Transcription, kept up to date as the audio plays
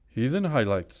Heathen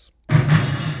Highlights.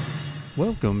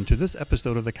 Welcome to this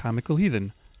episode of the Comical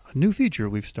Heathen, a new feature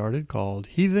we've started called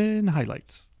Heathen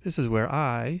Highlights. This is where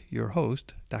I, your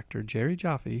host, Dr. Jerry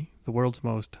Jaffe, the world's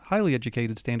most highly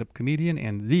educated stand-up comedian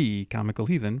and the Comical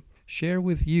Heathen, share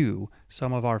with you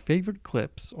some of our favorite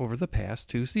clips over the past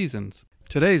 2 seasons.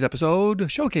 Today's episode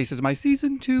showcases my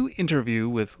Season 2 interview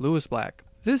with Lewis Black.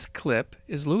 This clip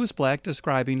is Lewis Black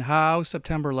describing how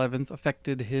September 11th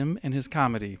affected him and his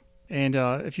comedy. And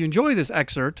if you enjoy this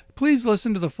excerpt, please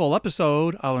listen to the full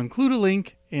episode. I'll include a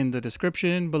link in the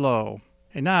description below.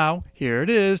 And now, here it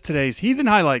is, today's Heathen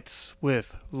Highlights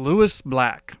with Lewis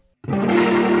Black.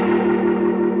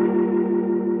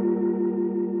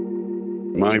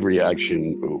 My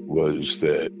reaction was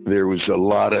that there was a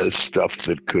lot of stuff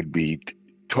that could be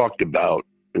talked about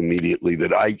immediately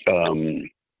that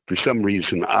for some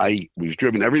reason, I was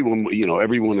driven. Everyone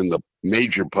in the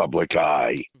major public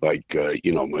eye, like,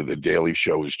 the Daily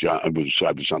Show was I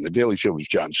was on the Daily Show was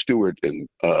Jon Stewart and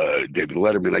David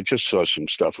Letterman. I just saw some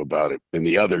stuff about it. And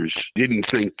the others didn't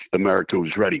think America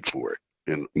was ready for it.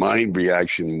 And my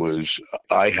reaction was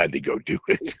I had to go do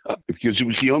it because it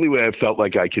was the only way I felt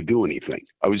like I could do anything.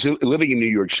 I was living in New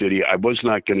York City. I was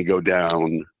not going to go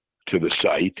down to the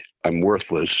site. I'm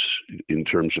worthless in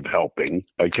terms of helping.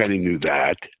 I kind of knew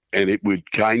that. And it would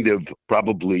kind of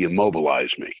probably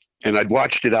immobilize me. And I'd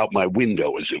watched it out my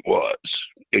window as it was.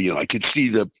 I could see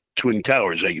the Twin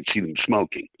Towers. I could see them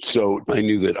smoking. So I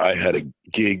knew that I had a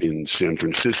gig in San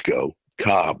Francisco,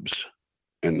 Cobb's.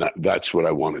 And that's what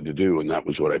I wanted to do. And that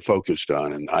was what I focused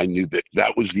on. And I knew that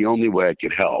that was the only way I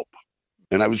could help.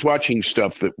 And I was watching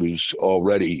stuff that was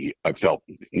already, I felt,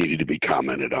 needed to be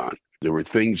commented on. There were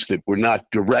things that were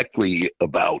not directly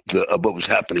about what was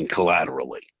happening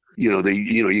collaterally. You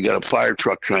got a fire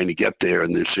truck trying to get there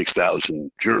and there's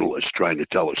 6,000 journalists trying to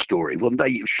tell a story. Well, now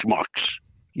you schmucks,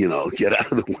 get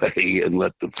out of the way and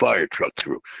let the fire truck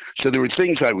through. So there were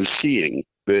things I was seeing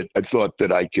that I thought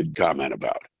that I could comment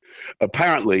about.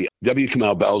 Apparently, W.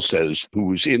 Kamau Bell says, who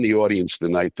was in the audience the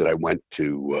night that I went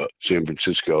to San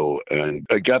Francisco, and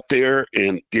I got there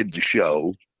and did the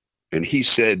show, and he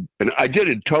said, and I did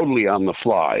it totally on the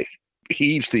fly.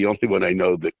 He's the only one I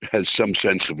know that has some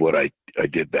sense of what I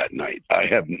did that night. I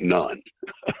have none.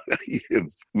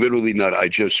 Literally none. I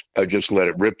just let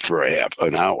it rip for half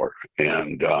an hour.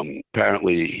 And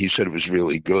apparently he said it was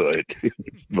really good.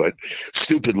 But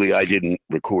stupidly, I didn't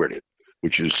record it,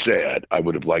 which is sad. I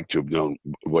would have liked to have known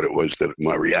what it was that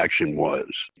my reaction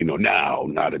was. Now,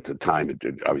 not at the time. It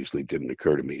obviously didn't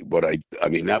occur to me. But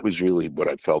that was really what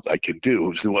I felt I could do.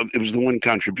 It was the one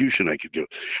contribution I could do.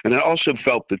 And I also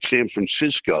felt that San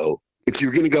Francisco, if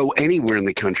you're going to go anywhere in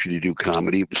the country to do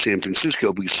comedy, it was San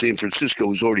Francisco, because San Francisco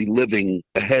was already living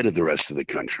ahead of the rest of the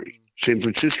country. San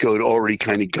Francisco had already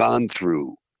kind of gone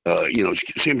through,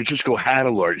 San Francisco had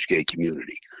a large gay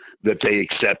community that they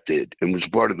accepted and was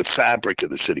part of the fabric of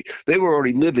the city. They were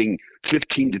already living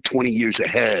 15 to 20 years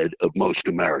ahead of most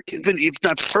Americans, if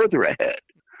not further ahead.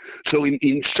 So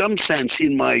in some sense,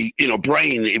 in my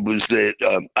brain, it was that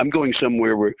I'm going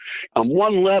somewhere where on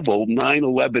one level,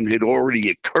 9/11 had already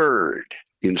occurred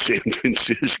in San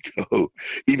Francisco,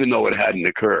 even though it hadn't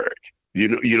occurred. You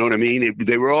know what I mean?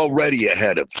 They were already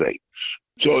ahead of things.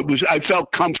 So I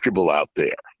felt comfortable out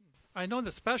there. I know in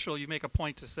the special you make a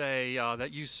point to say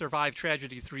that you survive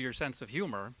tragedy through your sense of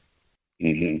humor.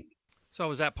 Mm-hmm. So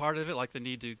was that part of it, like the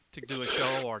need to do a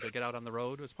show or to get out on the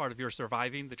road was part of your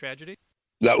surviving the tragedy?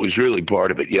 That was really part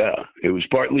of it, yeah. It was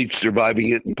partly surviving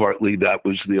it and partly that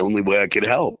was the only way I could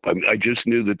help. I just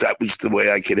knew that was the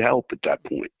way I could help at that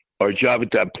point. Our job at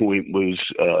that point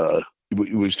was to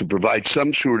provide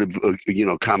some sort of,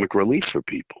 comic relief for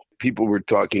people. People were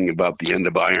talking about the end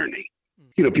of irony.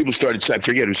 People started, I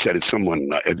forget who said it,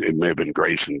 it may have been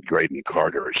Graydon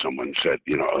Carter or someone said,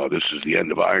 this is the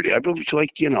end of irony. I was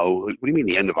like, what do you mean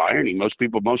the end of irony? Most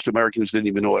Americans didn't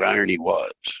even know what irony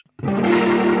was.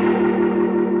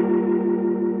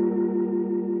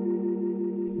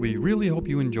 We really hope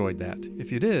you enjoyed that.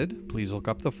 If you did, please look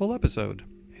up the full episode.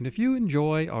 And if you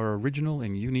enjoy our original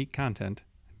and unique content,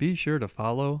 be sure to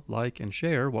follow, like, and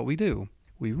share what we do.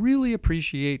 We really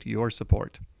appreciate your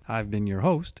support. I've been your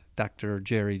host, Dr.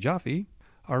 Jerry Jaffe.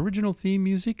 Our original theme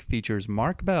music features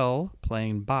Mark Bell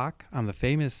playing Bach on the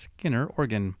famous Skinner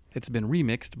organ. It's been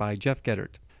remixed by Jeff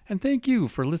Geddert. And thank you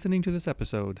for listening to this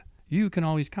episode. You can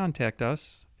always contact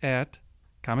us at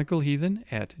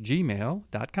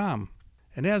comicalheathen@gmail.com.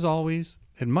 And as always,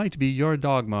 it might be your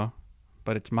dogma,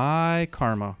 but it's my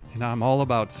karma, and I'm all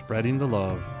about spreading the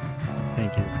love.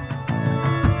 Thank you.